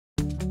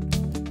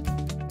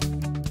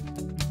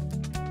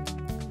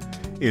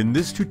In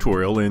this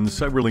tutorial in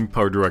Cyberlink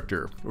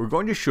PowerDirector, we're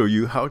going to show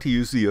you how to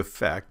use the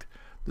effect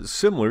that's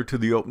similar to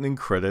the opening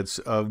credits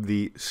of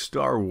the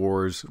Star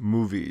Wars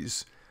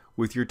movies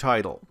with your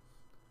title.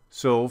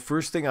 So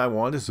first thing I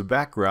want is a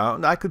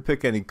background. I could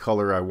pick any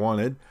color I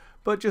wanted,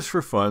 but just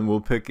for fun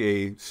we'll pick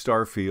a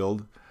star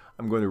field.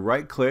 I'm going to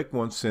right click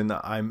once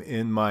I'm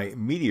in my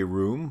media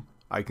room.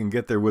 I can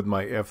get there with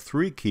my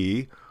F3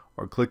 key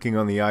or clicking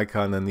on the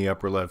icon in the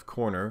upper left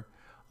corner.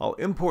 I'll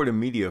import a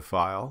media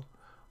file.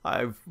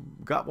 I've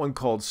got one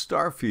called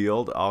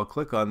Starfield. I'll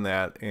click on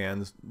that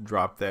and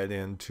drop that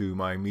into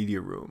my media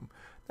room.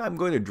 Now I'm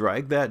going to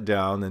drag that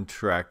down in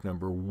track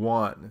number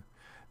 1.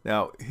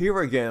 Now here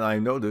again I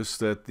notice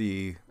that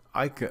the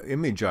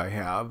image I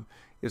have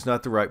is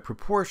not the right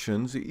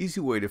proportions. The easy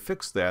way to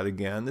fix that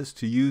again is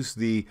to use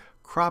the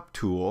crop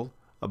tool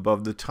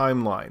above the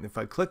timeline. If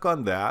I click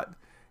on that,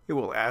 it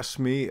will ask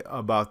me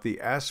about the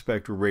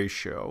aspect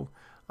ratio.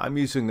 I'm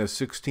using a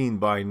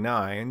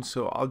 16:9,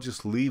 so I'll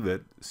just leave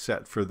it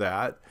set for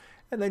that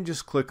and then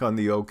just click on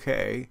the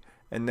OK,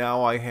 and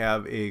now I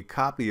have a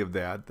copy of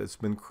that that's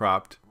been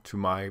cropped to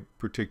my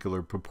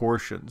particular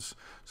proportions.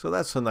 So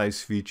that's a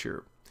nice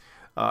feature.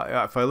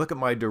 If I look at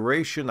my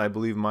duration, I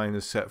believe mine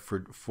is set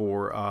for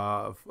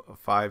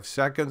 5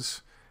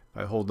 seconds.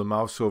 If I hold the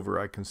mouse over,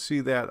 I can see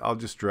that. I'll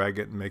just drag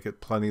it and make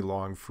it plenty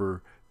long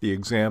for the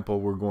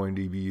example we're going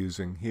to be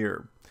using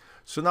here.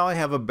 So now I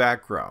have a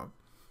background.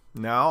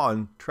 Now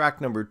on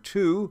track number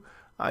 2,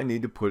 I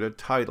need to put a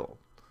title.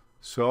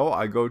 So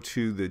I go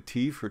to the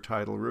T for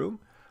title room.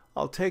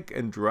 I'll take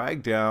and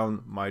drag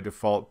down my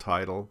default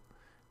title,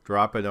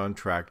 drop it on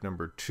track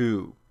number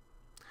 2.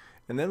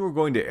 And then we're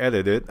going to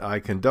edit it. I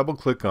can double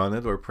click on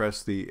it or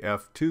press the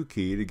F2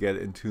 key to get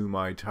into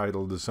my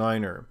title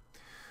designer.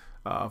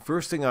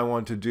 First thing I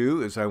want to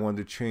do is I want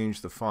to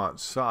change the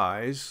font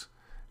size.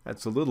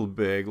 That's a little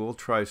big. We'll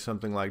try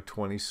something like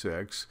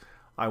 26.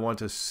 I want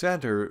to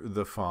center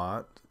the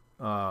font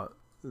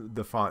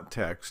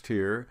text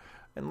here,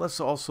 and let's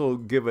also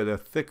give it a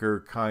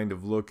thicker kind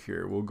of look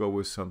here. We'll go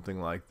with something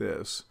like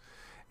this.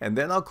 And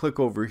then I'll click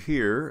over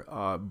here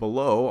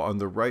below on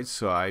the right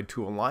side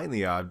to align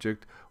the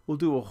object. We'll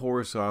do a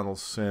horizontal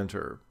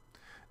center.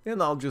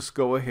 Then I'll just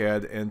go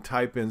ahead and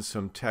type in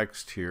some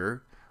text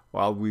here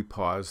while we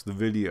pause the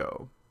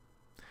video.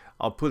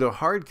 I'll put a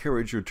hard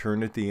carriage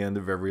return at the end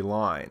of every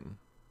line.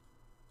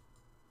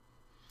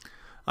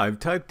 I've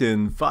typed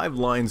in 5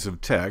 lines of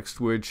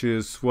text, which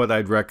is what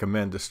I'd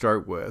recommend to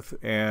start with,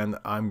 and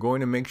I'm going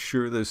to make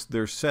sure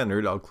they're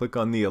centered. I'll click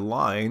on the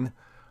Align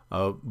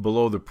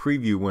below the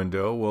preview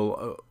window.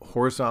 Well,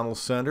 horizontal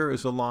center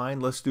is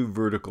aligned. Let's do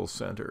vertical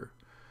center.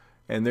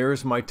 And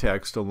there's my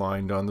text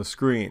aligned on the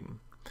screen.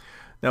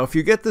 Now, if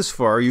you get this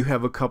far, you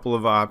have a couple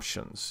of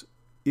options.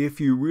 If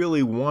you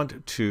really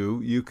want to,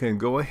 you can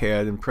go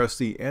ahead and press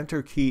the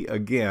Enter key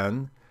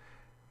again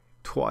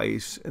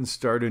twice and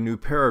start a new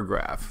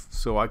paragraph.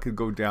 So I could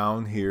go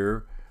down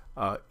here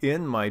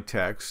in my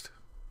text,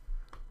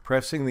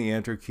 pressing the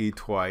Enter key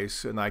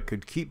twice, and I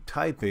could keep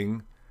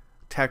typing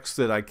text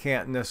that I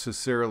can't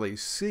necessarily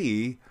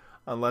see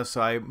unless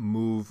I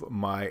move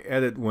my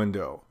edit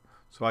window.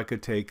 So I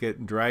could take it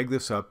and drag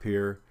this up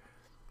here,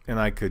 and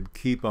I could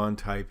keep on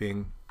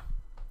typing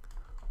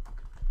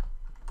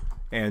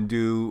and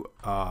do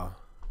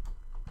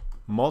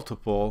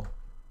multiple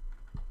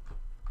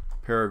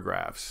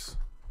paragraphs.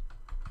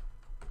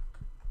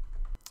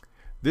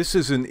 This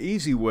is an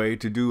easy way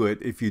to do it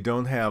if you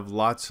don't have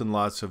lots and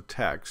lots of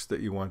text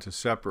that you want to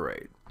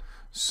separate.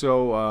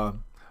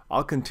 So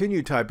I'll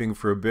continue typing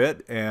for a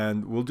bit,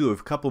 and we'll do a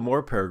couple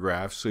more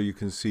paragraphs so you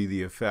can see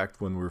the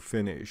effect when we're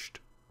finished.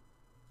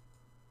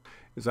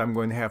 Is I'm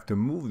going to have to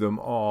move them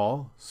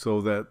all so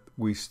that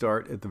we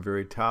start at the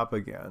very top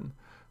again.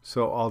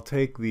 So I'll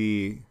take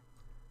the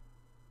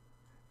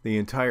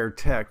entire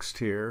text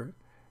here,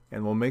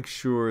 and we'll make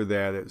sure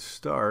that it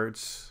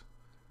starts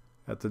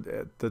at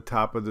the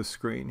top of the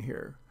screen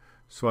here.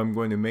 So I'm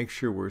going to make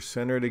sure we're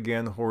centered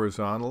again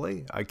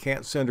horizontally. I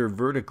can't center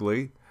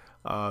vertically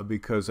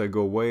because I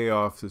go way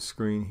off the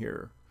screen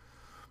here.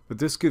 But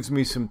this gives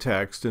me some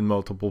text in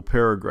multiple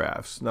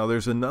paragraphs. Now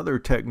there's another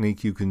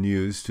technique you can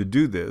use to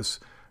do this,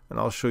 and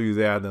I'll show you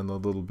that in a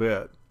little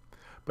bit.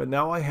 But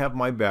now I have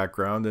my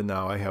background and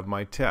now I have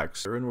my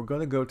text. And we're going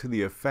to go to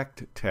the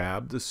Effect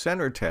tab, the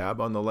Center tab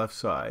on the left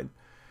side,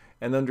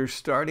 and under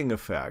Starting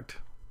Effect,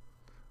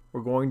 we're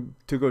going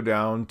to go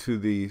down to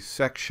the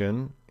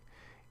section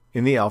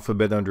in the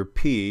alphabet under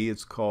P.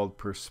 It's called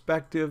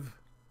Perspective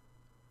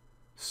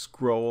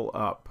Scroll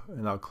Up,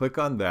 and I'll click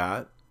on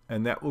that,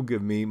 and that will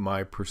give me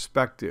my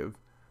perspective.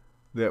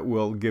 That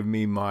will give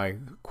me my,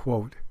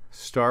 quote,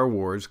 Star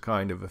Wars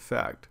kind of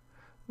effect.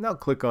 Now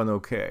click on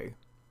OK.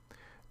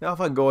 Now if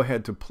I go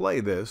ahead to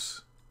play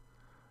this,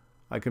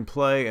 I can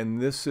play,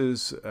 and this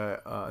is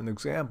an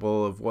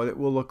example of what it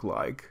will look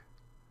like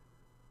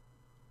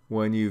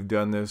when you've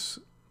done this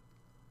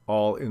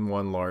all in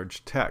one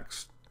large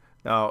text.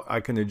 Now I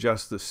can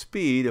adjust the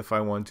speed if I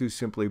want to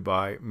simply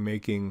by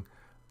making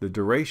the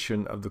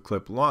duration of the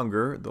clip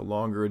longer. The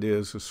longer it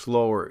is, the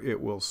slower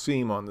it will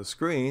seem on the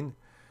screen.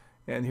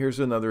 And here's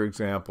another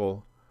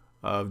example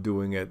of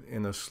doing it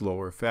in a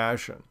slower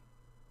fashion.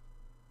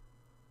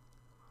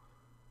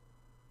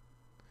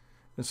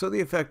 And so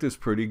the effect is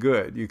pretty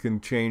good. You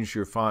can change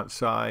your font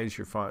size,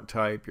 your font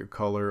type, your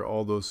color,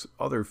 all those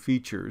other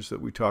features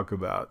that we talk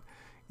about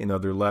in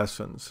other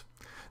lessons.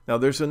 Now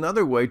there's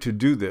another way to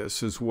do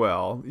this as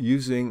well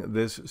using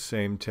this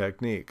same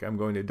technique. I'm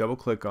going to double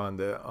click on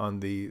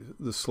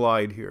the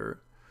slide here.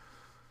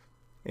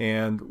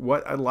 And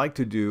what I'd like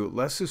to do,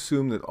 let's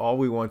assume that all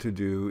we want to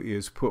do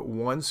is put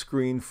one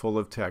screen full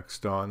of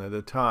text on at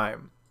a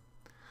time.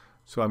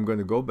 So I'm going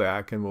to go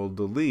back and we'll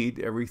delete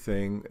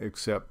everything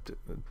except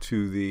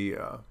to the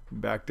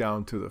back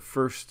down to the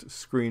first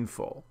screen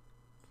full.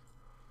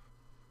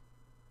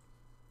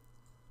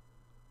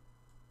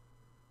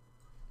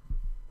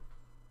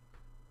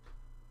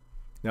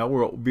 Now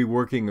we'll be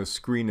working a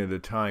screen at a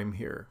time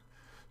here.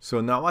 So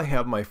now I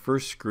have my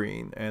first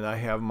screen and I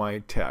have my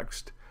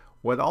text.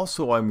 What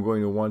also I'm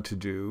going to want to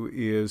do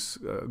is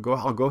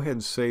I'll go ahead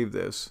and save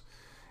this.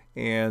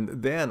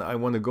 And then I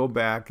want to go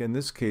back, in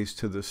this case,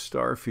 to the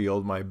star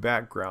field, my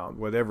background,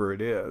 whatever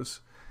it is.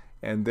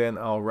 And then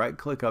I'll right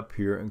click up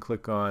here and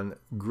click on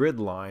grid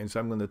lines.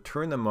 I'm going to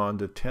turn them on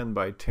to 10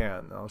 by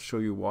 10. I'll show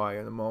you why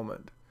in a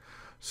moment.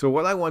 So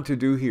what I want to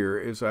do here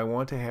is I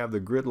want to have the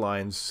grid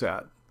lines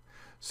set.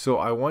 So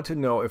I want to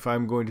know if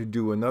I'm going to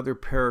do another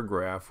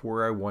paragraph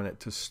where I want it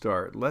to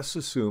start. Let's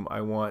assume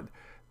I want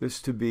this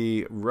to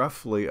be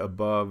roughly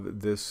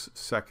above this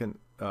second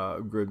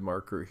grid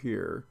marker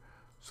here.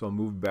 So I'll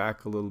move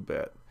back a little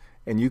bit.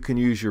 And you can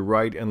use your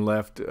right and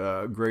left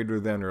greater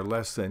than or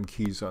less than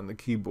keys on the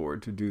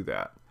keyboard to do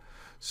that.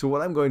 So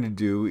what I'm going to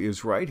do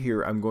is right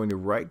here, I'm going to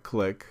right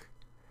click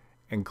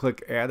and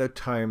click Add a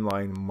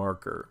Timeline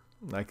Marker.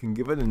 And I can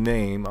give it a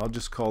name. I'll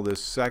just call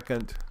this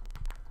Second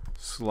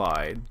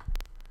Slide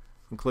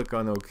and click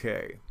on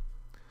OK.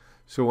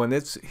 So when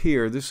it's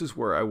here, this is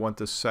where I want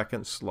the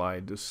second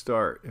slide to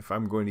start if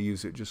I'm going to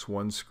use it just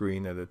one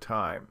screen at a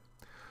time.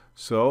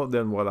 So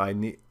then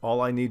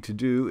all I need to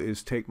do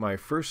is take my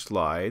first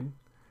slide,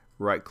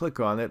 right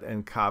click on it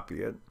and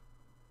copy it,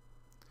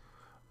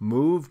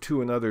 move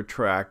to another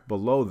track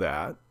below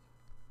that,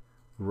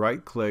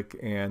 right click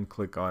and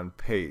click on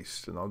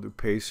paste, and I'll do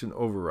paste and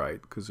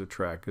overwrite because the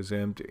track is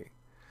empty.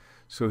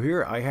 So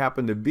here I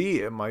happen to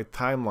be at my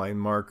timeline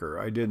marker.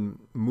 I didn't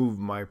move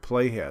my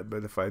playhead,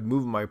 but if I'd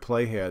move my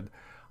playhead,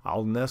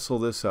 I'll nestle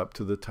this up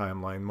to the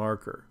timeline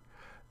marker.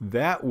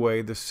 That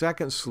way the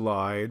second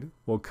slide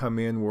will come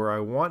in where I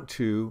want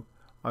to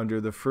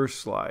under the first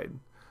slide.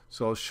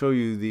 So I'll show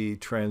you the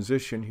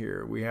transition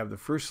here. We have the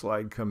first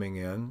slide coming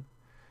in,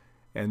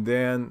 and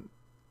then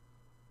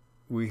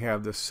we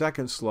have the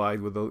second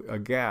slide with a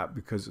gap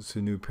because it's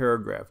a new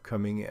paragraph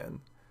coming in.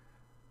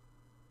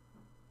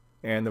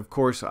 And of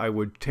course I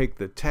would take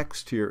the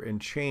text here and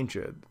change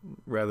it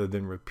rather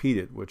than repeat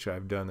it, which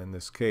I've done in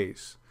this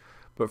case.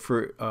 But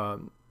for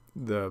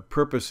the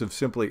purpose of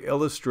simply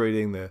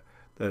illustrating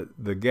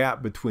the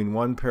gap between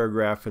one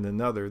paragraph and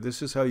another,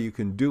 this is how you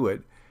can do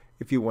it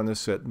if you want to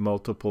set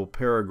multiple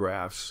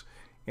paragraphs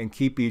and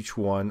keep each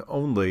one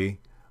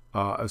only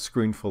a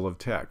screen full of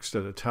text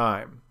at a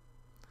time.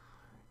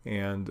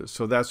 And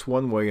so that's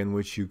one way in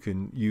which you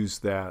can use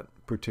that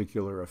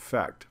particular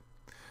effect.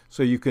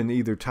 So you can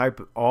either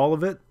type all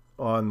of it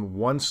on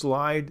one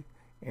slide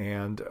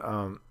and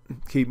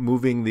keep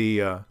moving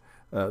the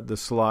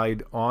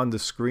slide on the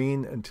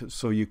screen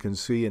so you can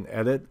see and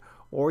edit,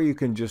 or you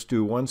can just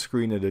do one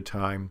screen at a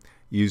time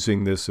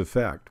using this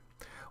effect.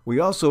 We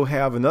also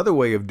have another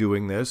way of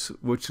doing this,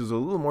 which is a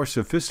little more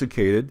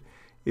sophisticated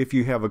if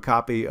you have a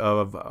copy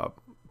of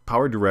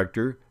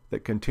PowerDirector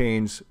that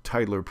contains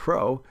Titler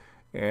Pro,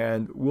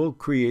 and we'll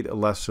create a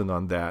lesson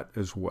on that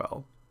as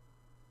well.